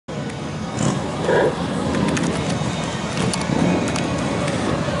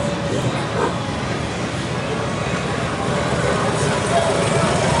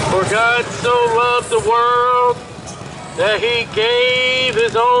For God so loved the world that he gave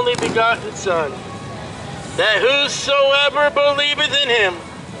his only begotten Son, that whosoever believeth in him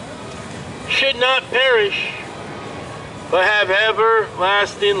should not perish, but have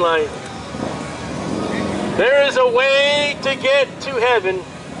everlasting life. There is a way to get to heaven,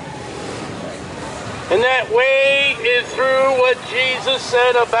 and that way is through what Jesus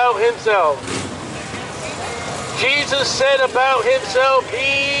said about himself. Jesus said about himself,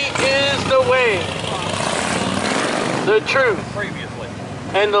 he is the way, the truth,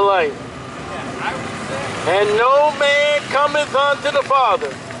 and the life. And no man cometh unto the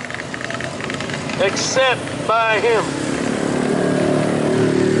Father except by him.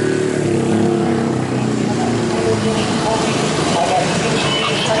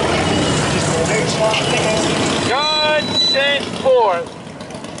 God sent forth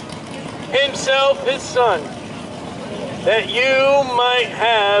himself, his Son, that you might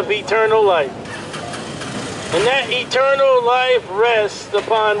have eternal life. And that eternal life rests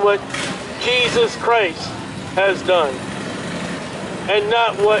upon what Jesus Christ has done, and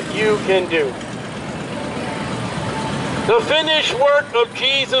not what you can do. The finished work of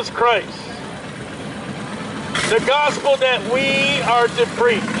Jesus Christ, the gospel that we are to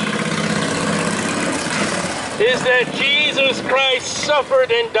preach, is that Jesus Christ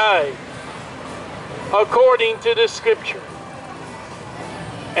suffered and died according to the scripture.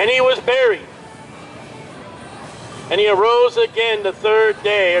 And he was buried. And he arose again the third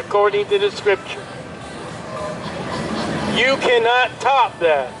day according to the scripture. You cannot top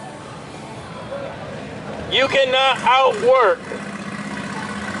that. You cannot outwork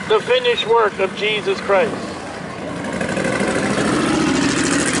the finished work of Jesus Christ.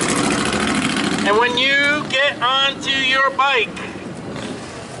 And when you get onto your bike,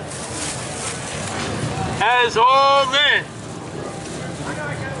 as all men,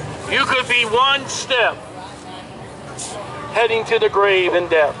 you could be one step heading to the grave and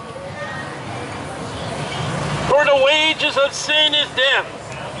death. For the wages of sin is death,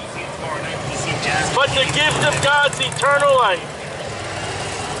 but the gift of God's eternal life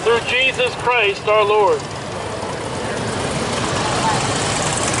through Jesus Christ our Lord.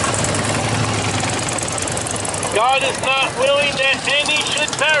 God is not willing that any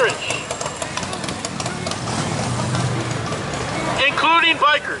should perish, including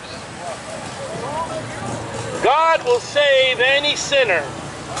bikers. God will save any sinner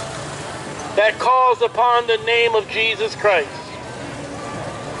that calls upon the name of Jesus Christ.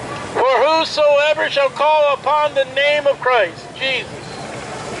 For whosoever shall call upon the name of Christ, Jesus,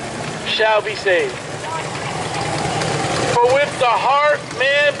 shall be saved. For with the heart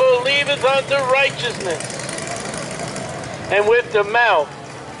man believeth unto righteousness, and with the mouth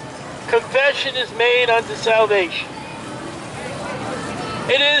confession is made unto salvation.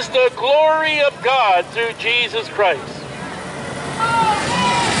 It is the glory of God through Jesus Christ.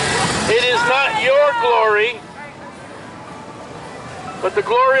 It is not your glory, but the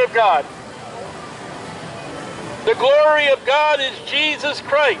glory of God. The glory of God is Jesus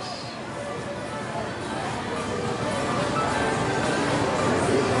Christ.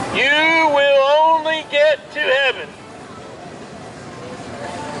 You will only get to heaven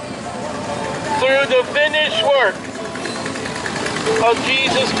through the finished work of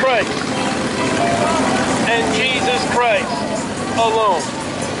Jesus Christ and Jesus Christ alone.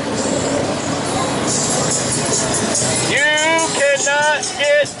 You cannot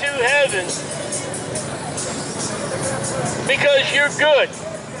get to heaven because you're good.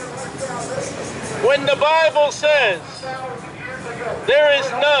 When the Bible says there is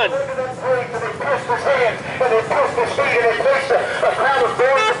none.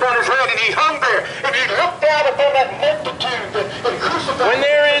 When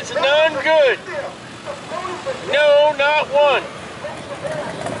there is none good, no, not one.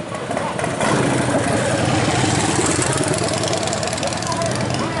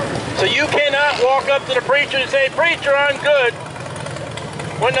 So you cannot walk up to the preacher and say, "Preacher, I'm good,"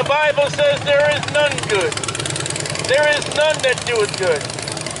 when the Bible says there is none good. There is none that doeth good.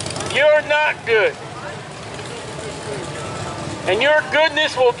 You're not good. And your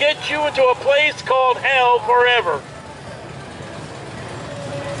goodness will get you into a place called hell forever.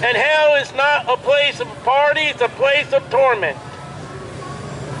 And hell is not a place of party, it's a place of torment.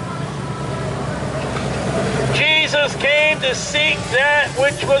 Jesus came to seek that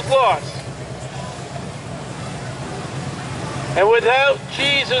which was lost. And without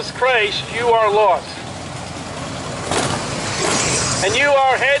Jesus Christ, you are lost. And you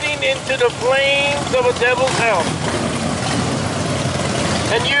are heading into the flames of a devil's hell.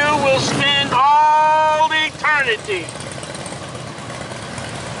 And you will spend all eternity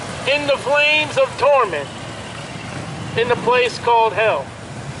in the flames of torment in the place called hell.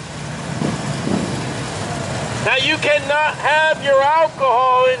 Now you cannot have your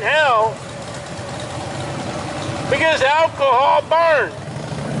alcohol in hell because alcohol burns.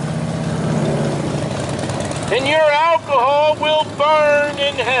 And your alcohol will burn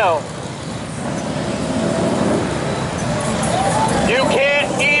in hell. You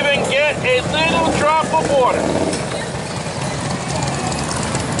can't even get a little drop of water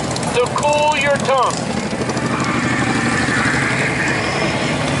to cool your tongue.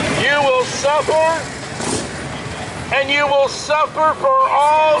 You will suffer, and you will suffer for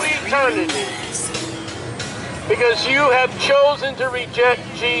all eternity because you have chosen to reject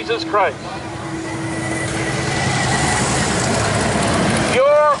Jesus Christ.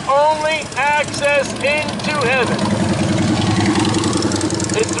 Your only access into heaven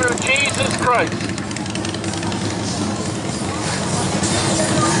is through Jesus Christ.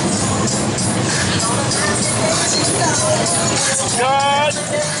 God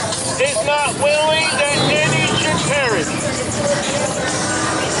is not willing that any should perish.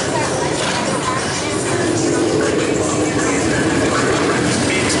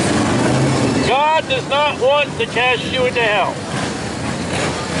 God does not want to cast you into hell.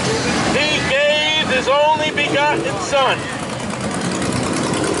 He gave his only begotten Son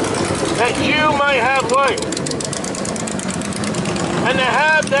that you might have life, and to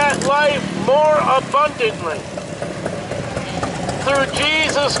have that life more abundantly through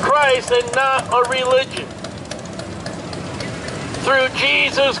Jesus Christ and not a religion, through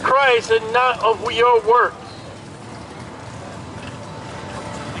Jesus Christ and not of your works.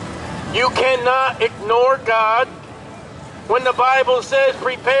 You cannot ignore God when the Bible says,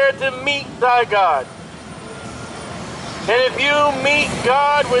 prepare to meet thy God. And if you meet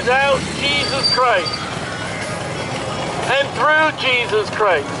God without Jesus Christ and through Jesus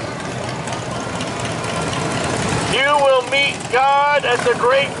Christ, you will meet God at the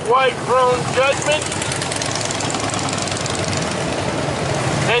great white throne judgment,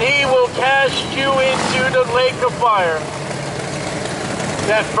 and he will cast you into the lake of fire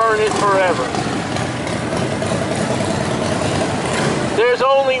that burneth forever. There's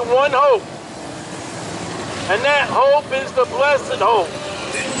only one hope, and that hope is the blessed hope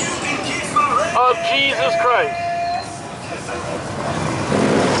of Jesus Christ.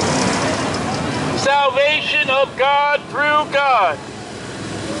 Salvation of God through God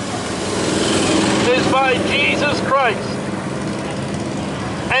is by Jesus Christ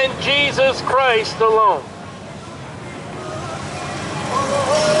and Jesus Christ alone.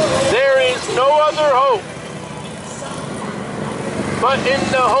 There is no other hope but in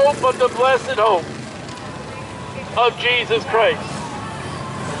the hope of the blessed hope of Jesus Christ.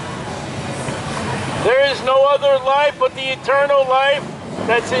 There is no other life but the eternal life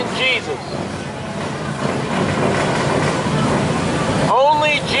that's in Jesus.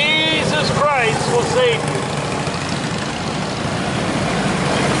 Only Jesus Christ will save you.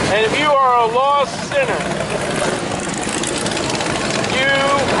 And if you are a lost sinner, you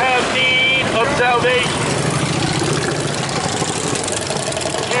have need of salvation.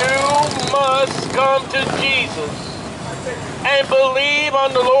 You must come to Jesus and believe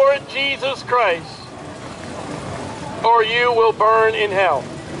on the Lord Jesus Christ, or you will burn in hell.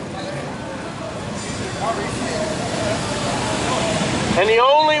 And the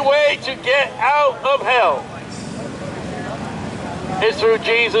only way to get out of hell is through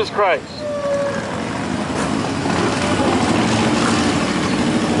Jesus Christ.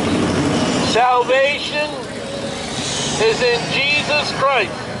 Salvation is in Jesus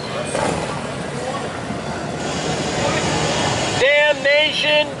Christ.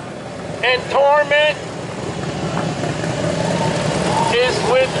 Damnation and torment is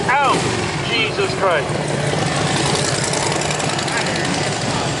without Jesus Christ.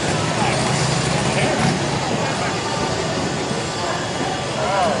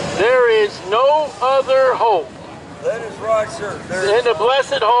 There is no other hope That is right, sir. than the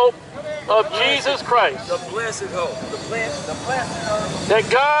blessed hope of Jesus Christ. The blessed hope. The blessed hope.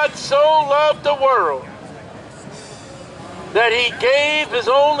 That God so loved the world that he gave his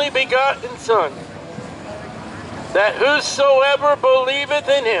only begotten Son, that whosoever believeth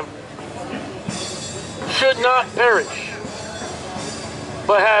in him should not perish,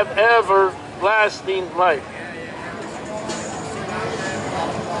 but have everlasting life.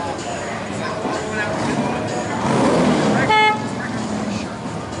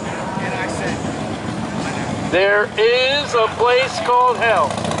 There is a place called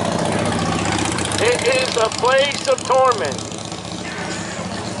hell. It is a place of torment.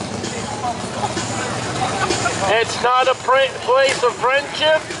 It's not a place of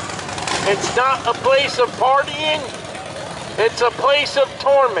friendship. It's not a place of partying. It's a place of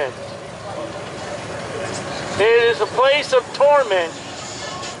torment. It is a place of torment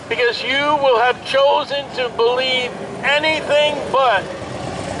because you will have chosen to believe anything but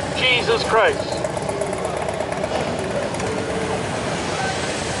Jesus Christ.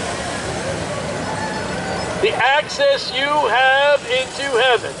 The access you have into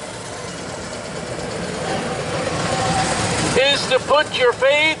heaven is to put your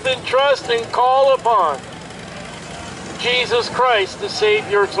faith and trust and call upon Jesus Christ to save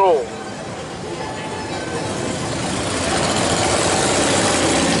your soul.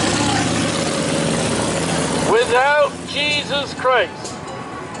 Without Jesus Christ,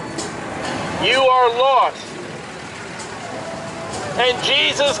 you are lost. And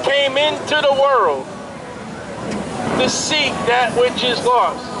Jesus came into the world to seek that which is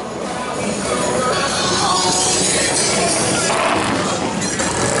lost.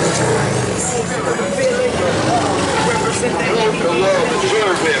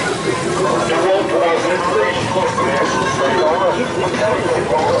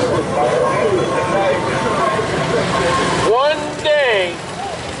 One day,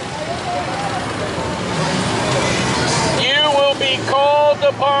 you will be called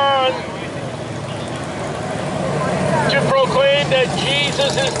upon to proclaim that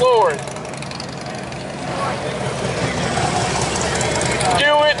Jesus is Lord.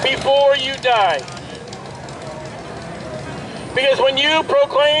 Do it before you die. Because when you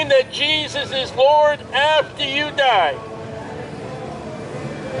proclaim that Jesus is Lord after you die,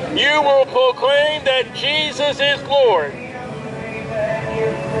 you will proclaim that Jesus is Lord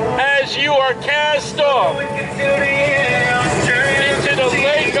as you are cast off into the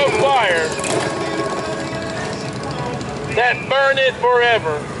lake of fire that burneth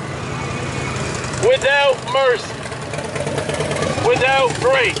forever, without mercy, without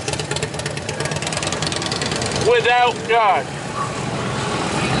grace, without God.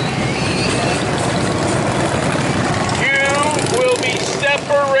 You will be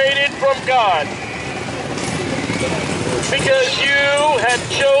separated from God because you have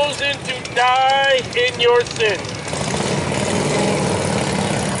chosen to die in your sins.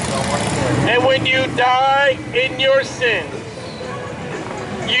 And when you die in your sins,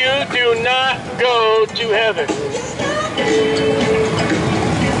 you do not go to heaven.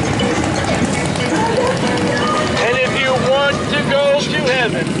 And if you want to go to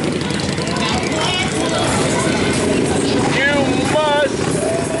heaven, you must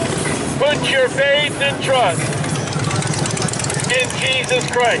put your faith and trust in Jesus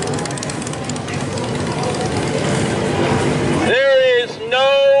Christ. There is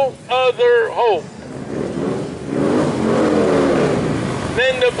no other hope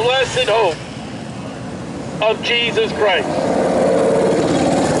than the blessed hope of Jesus Christ.